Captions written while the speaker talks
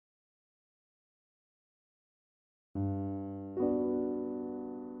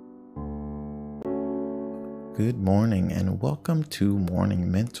Good morning and welcome to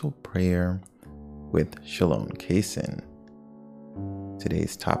Morning Mental Prayer with Shalom Kaysen.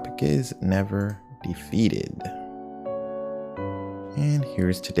 Today's topic is Never Defeated. And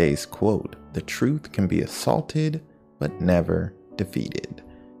here's today's quote: "The truth can be assaulted, but never defeated."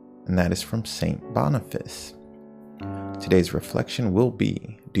 And that is from Saint Boniface. Today's reflection will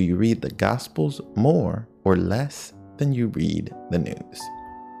be: do you read the Gospels more or less than you read the news?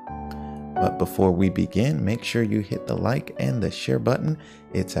 But before we begin, make sure you hit the like and the share button.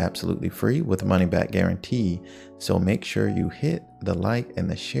 It's absolutely free with a money-back guarantee. So make sure you hit the like and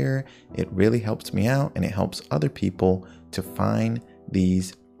the share. It really helps me out and it helps other people to find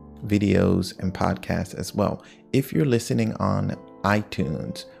these videos and podcasts as well. If you're listening on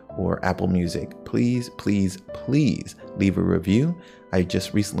iTunes or Apple Music, please leave a review. I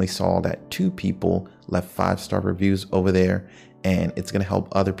just recently saw that 2 people left 5-star reviews over there, and it's going to help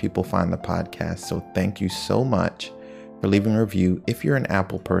other people find the podcast. So thank you so much for leaving a review. If you're an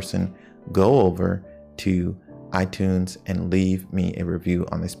Apple person, go over to iTunes and leave me a review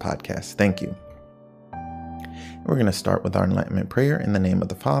on this podcast. Thank you. We're going to start with our enlightenment prayer in the name of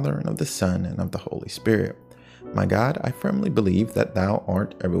the Father, and of the Son, and of the Holy Spirit. My God, I firmly believe that thou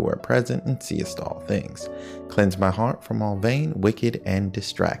art everywhere present and seest all things. Cleanse my heart from all vain, wicked, and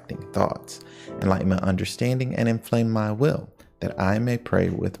distracting thoughts. Enlighten my understanding and inflame my will, that I may pray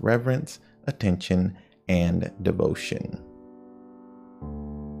with reverence, attention, and devotion.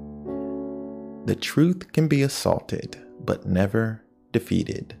 The truth can be assaulted, but never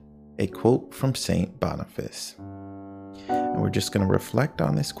defeated. A quote from Saint Boniface. And we're just going to reflect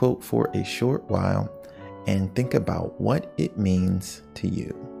on this quote for a short while and think about what it means to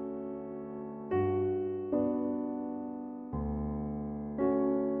you.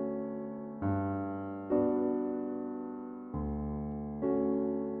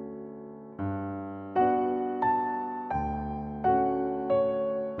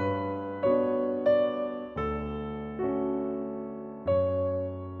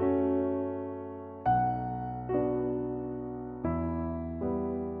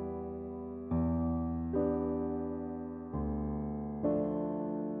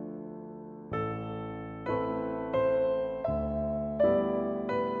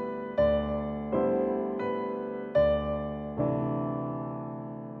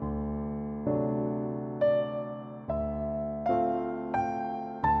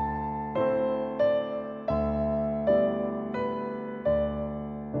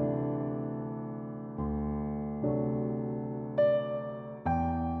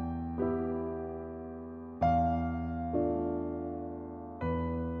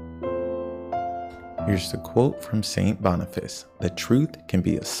 Here's the quote from Saint Boniface: "The truth can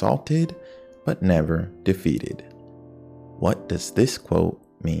be assaulted, but never defeated." What does this quote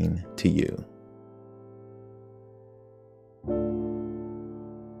mean to you?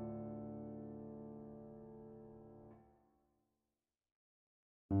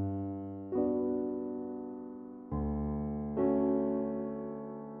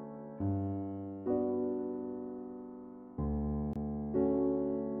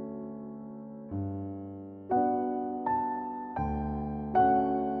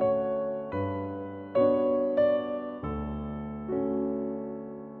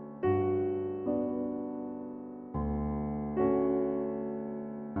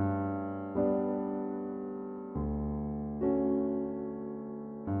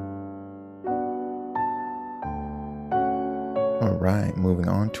 All right, moving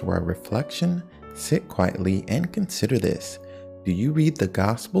on to our reflection. Sit quietly and consider this. Do you read the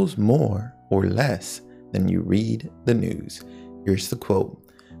Gospels more or less than you read the news? Here's the quote: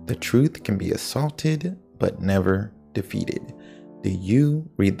 "The truth can be assaulted, but never defeated." Do you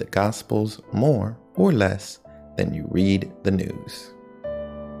read the Gospels more or less than you read the news?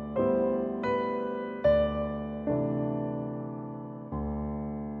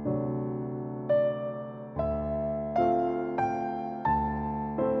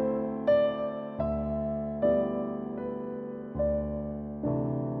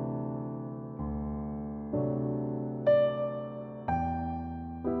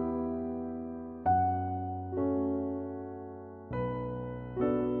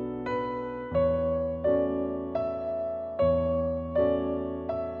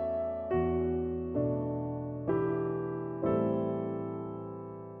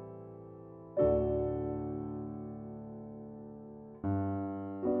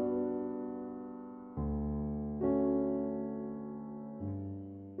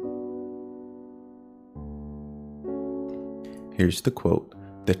 Here's the quote: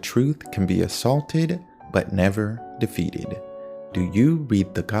 "The truth can be assaulted, but never defeated." Do you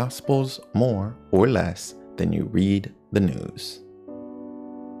read the Gospels more or less than you read the news.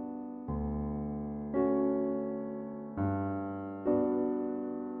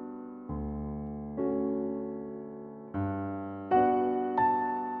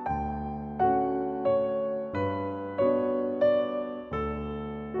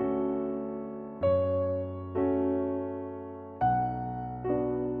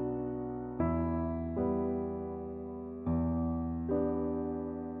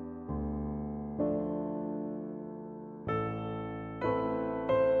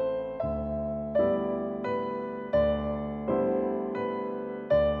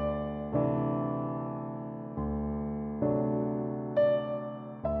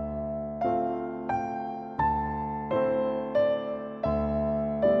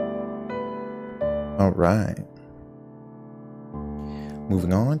 All right.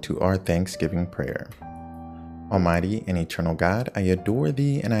 Moving on to our Thanksgiving prayer. Almighty and eternal God, I adore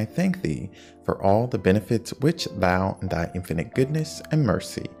thee and I thank thee for all the benefits which thou in thy infinite goodness and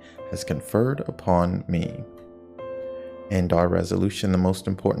mercy has conferred upon me. And our resolution, the most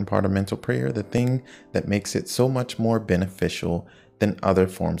important part of mental prayer, the thing that makes it so much more beneficial than other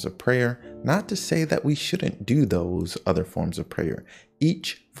forms of prayer. Not to say that we shouldn't do those other forms of prayer.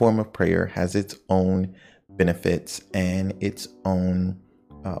 Each form of prayer has its own benefits and its own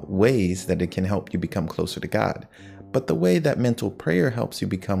ways that it can help you become closer to God. But the way that mental prayer helps you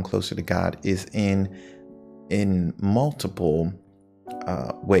become closer to God is in multiple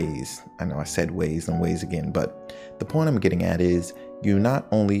ways. I know I said ways and ways again, but the point I'm getting at is you not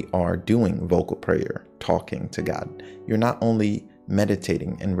only are doing vocal prayer, talking to God, you're not only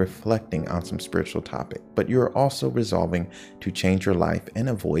meditating and reflecting on some spiritual topic, but you're also resolving to change your life and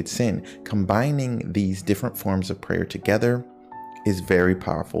avoid sin. Combining these different forms of prayer together is very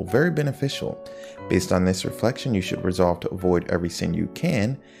powerful, very beneficial. Based on this reflection, you should resolve to avoid every sin you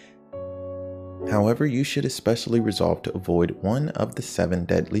can. However, you should especially resolve to avoid one of the 7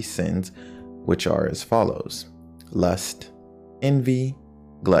 deadly sins, which are as follows: lust, envy,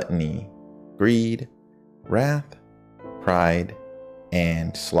 gluttony, greed, wrath, pride,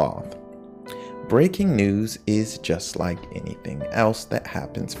 and sloth. Breaking news is just like anything else that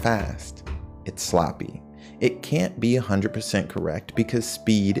happens fast. It's sloppy. It can't be 100% correct because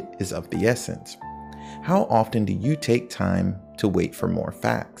speed is of the essence. How often do you take time to wait for more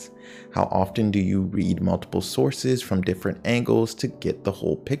facts? How often do you read multiple sources from different angles to get the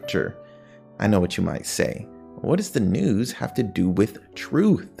whole picture? I know what you might say. What does the news have to do with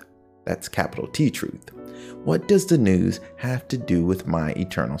truth? That's capital T, truth. What does the news have to do with my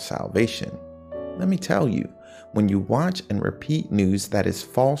eternal salvation? Let me tell you, when you watch and repeat news that is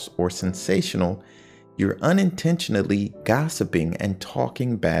false or sensational, you're unintentionally gossiping and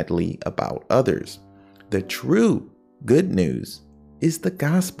talking badly about others. The true good news is the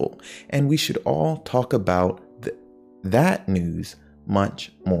gospel, and we should all talk about that news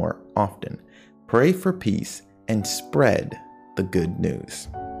much more often. Pray for peace and spread the good news.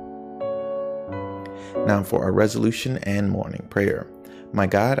 Now for our resolution and morning prayer. My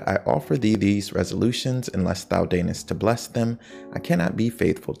God, I offer thee these resolutions, unless thou deignest to bless them, I cannot be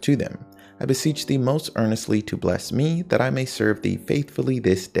faithful to them. I beseech thee most earnestly to bless me, that I may serve thee faithfully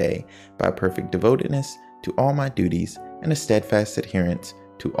this day, by a perfect devotedness to all my duties, and a steadfast adherence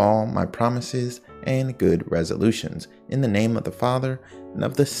to all my promises and good resolutions. In the name of the Father, and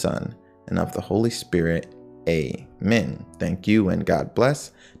of the Son, and of the Holy Spirit. Amen. Thank you and God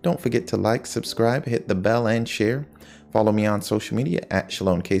bless. Don't forget to like, subscribe, hit the bell, and share. Follow me on social media at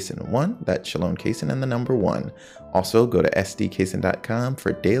Shalom Kaysen1. That's Shalom Kaysen and the number 1. Also, go to sdkaysen.com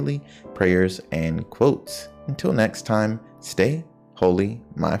for daily prayers and quotes. Until next time, stay holy,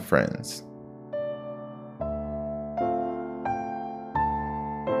 my friends.